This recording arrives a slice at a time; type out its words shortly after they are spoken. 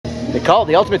They call it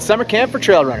the ultimate summer camp for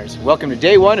trail runners. Welcome to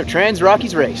day one of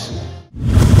TransRockies race.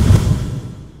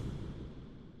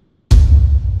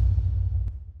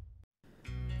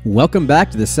 Welcome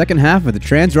back to the second half of the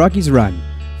TransRockies Run,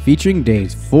 featuring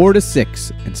days 4 to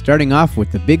 6, and starting off with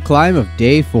the big climb of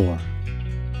day 4.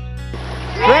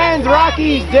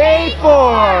 TransRockies Day 4!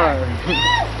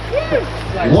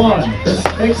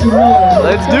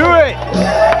 Let's do it!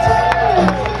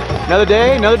 Another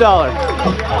day, another dollar.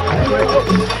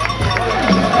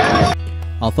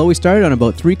 Although we started on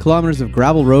about 3 kilometers of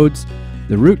gravel roads,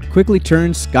 the route quickly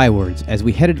turned skywards as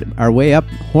we headed our way up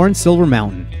Horn Silver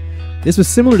Mountain. This was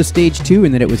similar to stage 2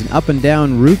 in that it was an up and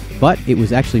down route, but it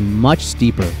was actually much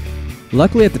steeper.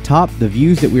 Luckily at the top, the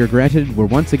views that we were granted were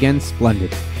once again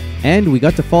splendid, and we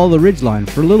got to follow the ridgeline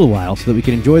for a little while so that we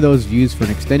could enjoy those views for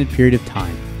an extended period of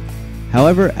time.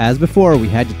 However, as before, we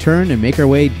had to turn and make our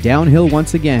way downhill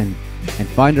once again and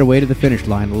find our way to the finish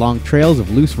line along trails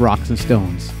of loose rocks and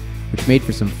stones, which made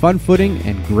for some fun footing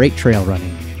and great trail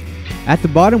running. At the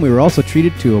bottom, we were also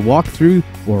treated to a walk through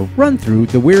or run through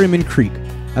the Weirman Creek,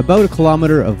 about 1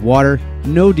 kilometer of water,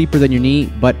 no deeper than your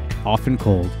knee, but often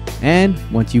cold. And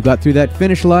once you got through that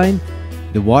finish line,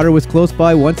 the water was close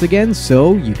by once again,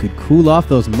 so you could cool off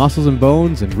those muscles and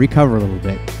bones and recover a little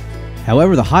bit.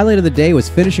 However, the highlight of the day was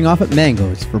finishing off at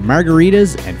Mango's for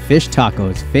margaritas and fish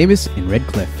tacos, famous in Red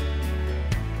Cliff.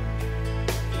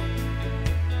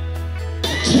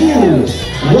 2, 1,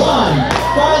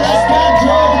 farthest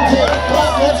control to take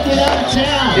off. Let's get out of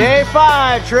town. Day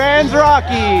 5,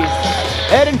 TransRockies,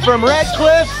 heading from Red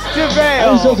Cliff to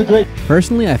Vail.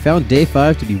 Personally, I found day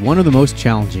 5 to be one of the most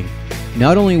challenging.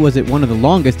 Not only was it one of the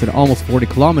longest at almost 40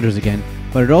 kilometers again,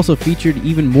 but it also featured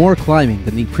even more climbing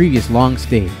than the previous long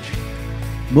stage.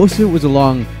 Most of it was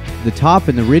along the top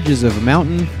and the ridges of a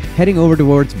mountain heading over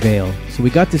towards Vail, so we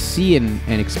got to see and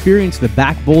experience the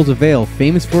back bowls of Vail,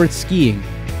 famous for its skiing,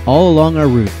 all along our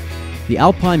route. The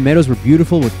alpine meadows were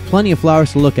beautiful with plenty of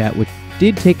flowers to look at, which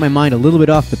did take my mind a little bit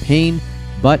off the pain,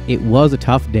 but it was a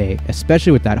tough day,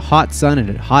 especially with that hot sun and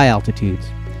at high altitudes.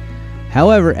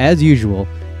 However, as usual,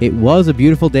 it was a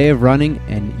beautiful day of running,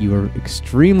 and you were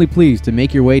extremely pleased to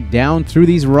make your way down through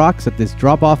these rocks at this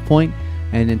drop-off point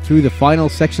and then through the final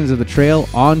sections of the trail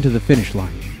onto the finish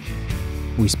line.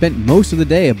 We spent most of the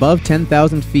day above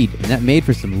 10,000 feet, and that made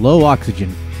for some low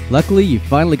oxygen. Luckily, you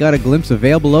finally got a glimpse of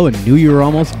Vail below and knew you were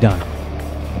almost done.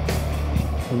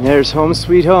 And there's home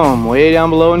sweet home, way down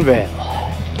below in Vail.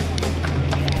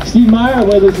 Steve Meyer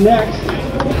with us next.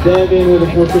 Stand in with a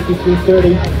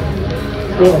 4:53.30.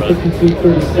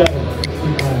 4:53.37.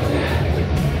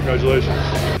 Congratulations.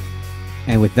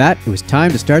 And with that, it was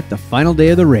time to start the final day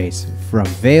of the race, from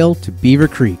Vail to Beaver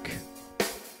Creek.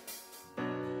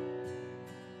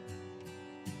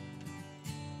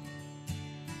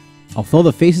 Although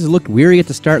the faces looked weary at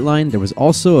the start line, there was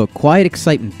also a quiet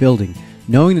excitement building,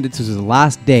 knowing that this was the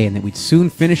last day and that we'd soon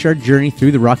finish our journey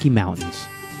through the Rocky Mountains.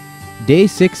 Day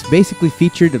 6 basically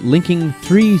featured linking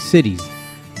 3 cities,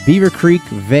 Beaver Creek,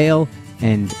 Vail,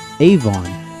 and Avon,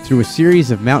 through a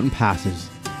series of mountain passes.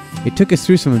 It took us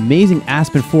through some amazing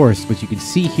aspen forests, which you can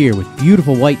see here with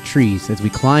beautiful white trees as we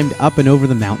climbed up and over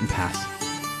the mountain pass.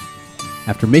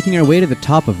 After making our way to the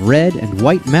top of Red and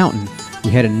White Mountain, we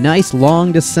had a nice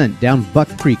long descent down Buck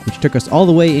Creek, which took us all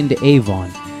the way into Avon,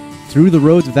 through the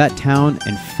roads of that town,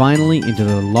 and finally into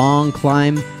the long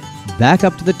climb back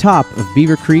up to the top of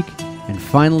Beaver Creek, and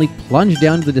finally plunge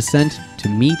down to the descent to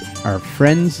meet our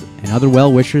friends and other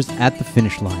well-wishers at the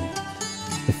finish line.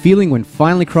 The feeling when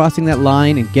finally crossing that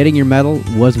line and getting your medal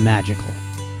was magical.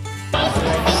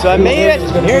 So I made it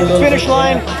here at the finish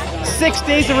line. 6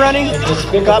 days of running.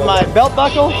 Got my belt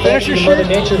buckle, finisher shirt,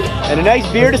 and a nice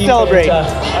beer to celebrate.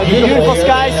 Beautiful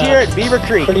skies here at Beaver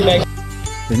Creek.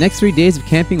 The next 3 days of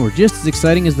camping were just as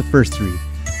exciting as the first 3.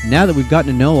 Now that we've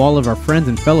gotten to know all of our friends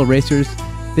and fellow racers,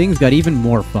 things got even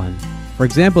more fun. For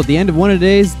example, at the end of one of the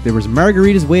days, there was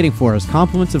margaritas waiting for us,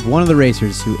 compliments of one of the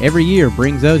racers who every year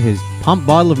brings out his pump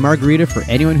bottle of margarita for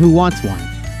anyone who wants one.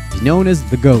 He's known as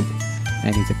the GOAT,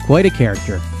 and he's quite a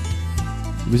character.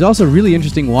 It was also really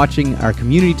interesting watching our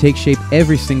community take shape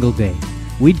every single day.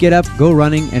 We'd get up, go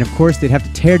running, and of course they'd have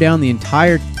to tear down the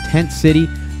entire tent city,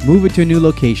 move it to a new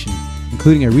location,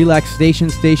 including a relaxation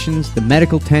stations, the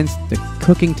medical tents, the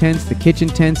cooking tents, the kitchen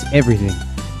tents, everything.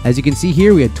 As you can see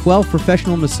here, we had 12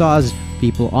 professional massage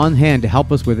people on hand to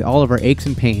help us with all of our aches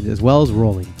and pains, as well as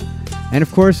rolling. And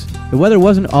of course, the weather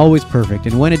wasn't always perfect,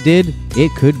 and when it did,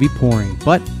 it could be pouring.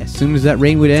 But as soon as that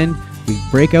rain would end, we'd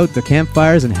break out the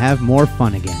campfires and have more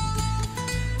fun again.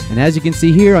 And as you can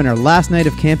see here, on our last night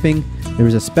of camping, there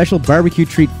was a special barbecue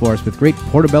treat for us with great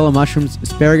portobello mushrooms,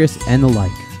 asparagus, and the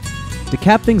like. To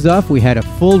cap things off, we had a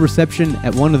full reception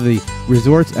at one of the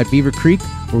resorts at Beaver Creek,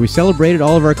 where we celebrated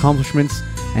all of our accomplishments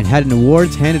and had an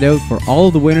awards handed out for all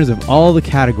of the winners of all the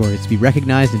categories to be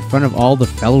recognized in front of all the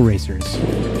fellow racers.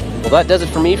 Well, that does it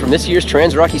for me from this year's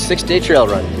TransRockies 6-day trail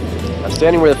run. I'm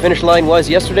standing where the finish line was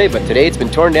yesterday, but today it's been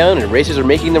torn down and racers are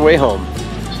making their way home.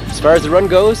 As far as the run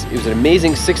goes, it was an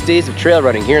amazing 6 days of trail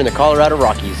running here in the Colorado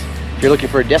Rockies. If you're looking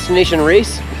for a destination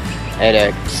race and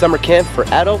a summer camp for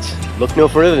adults, look no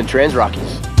further than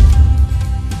TransRockies.